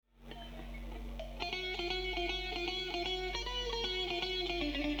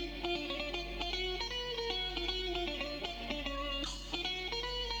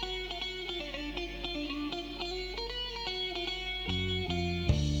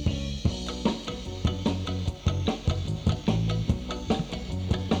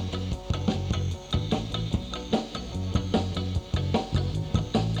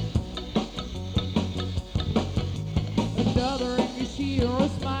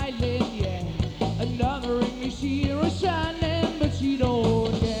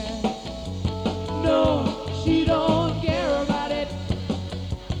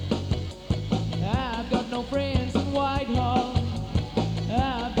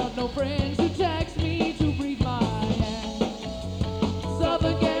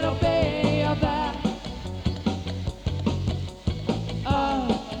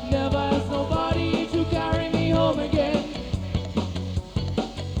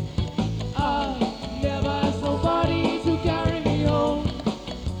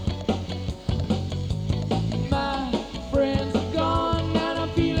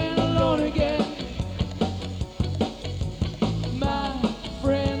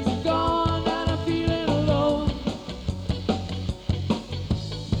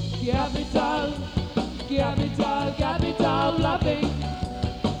capital, capital bluffing.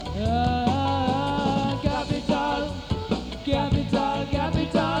 Capital, capital,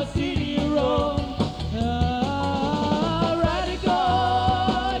 capital city road.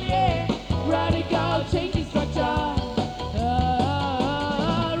 Radical, yeah, radical changing structure.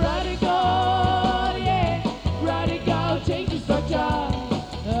 Radical, yeah, radical changing structure.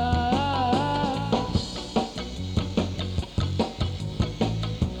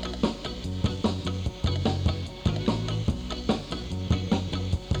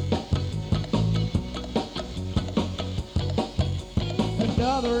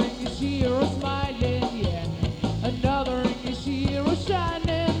 Another English hero smiling, yeah. Another English hero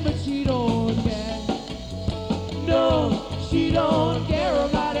shining, but she don't care. No, she don't care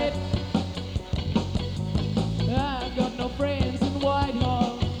about it. I've got no friends in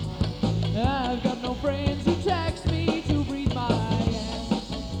Whitehall. I've got no friends who text me to breathe my hand.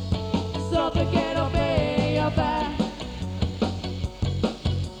 Suffocate or pay your back.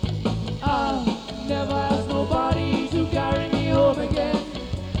 I'll never ask nobody to carry me home again.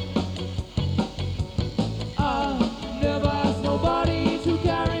 I'll never ask nobody to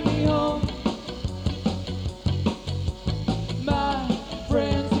carry me home. My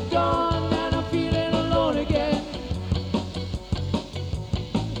friends are gone and I'm feeling alone again.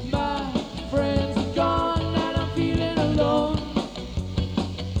 My friends are gone and I'm feeling alone.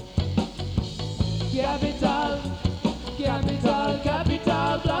 Capital, capital,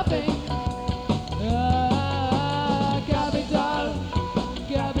 capital bluffing. Capital,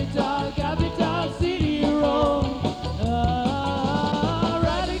 capital, capital city road.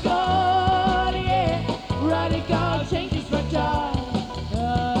 Radical, yeah, radical changes structure.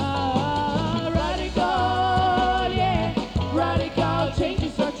 Radical, yeah, radical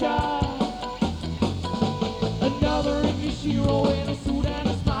changes structure. Another English hero in a suit and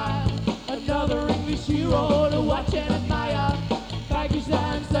a smile. Another English hero to watch and admire. Package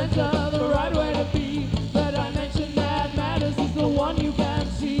and center, the right way to be. The dimension that matters is the one you can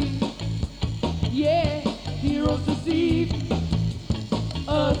see. Yeah, heroes deceive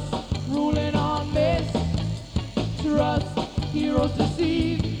us, ruling on this. Trust, heroes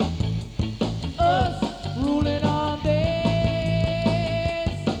deceive us, ruling on this.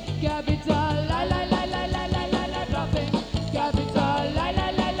 Capital, la la la la la la la la, bluffing. Capital, la la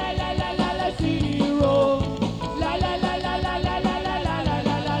la la la la la la, city road. La la la la la la la la la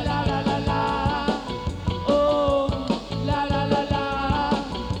la la la la la la. Oh, la la la la.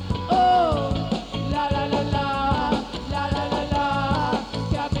 Oh, la la la la. La la la la.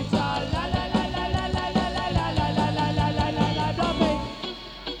 Capital, la la la la la la la la la la la la la la la la.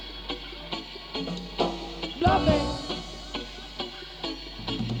 Bluffing.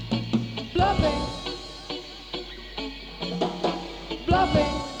 Bluffing. Bluffing. Bluffing.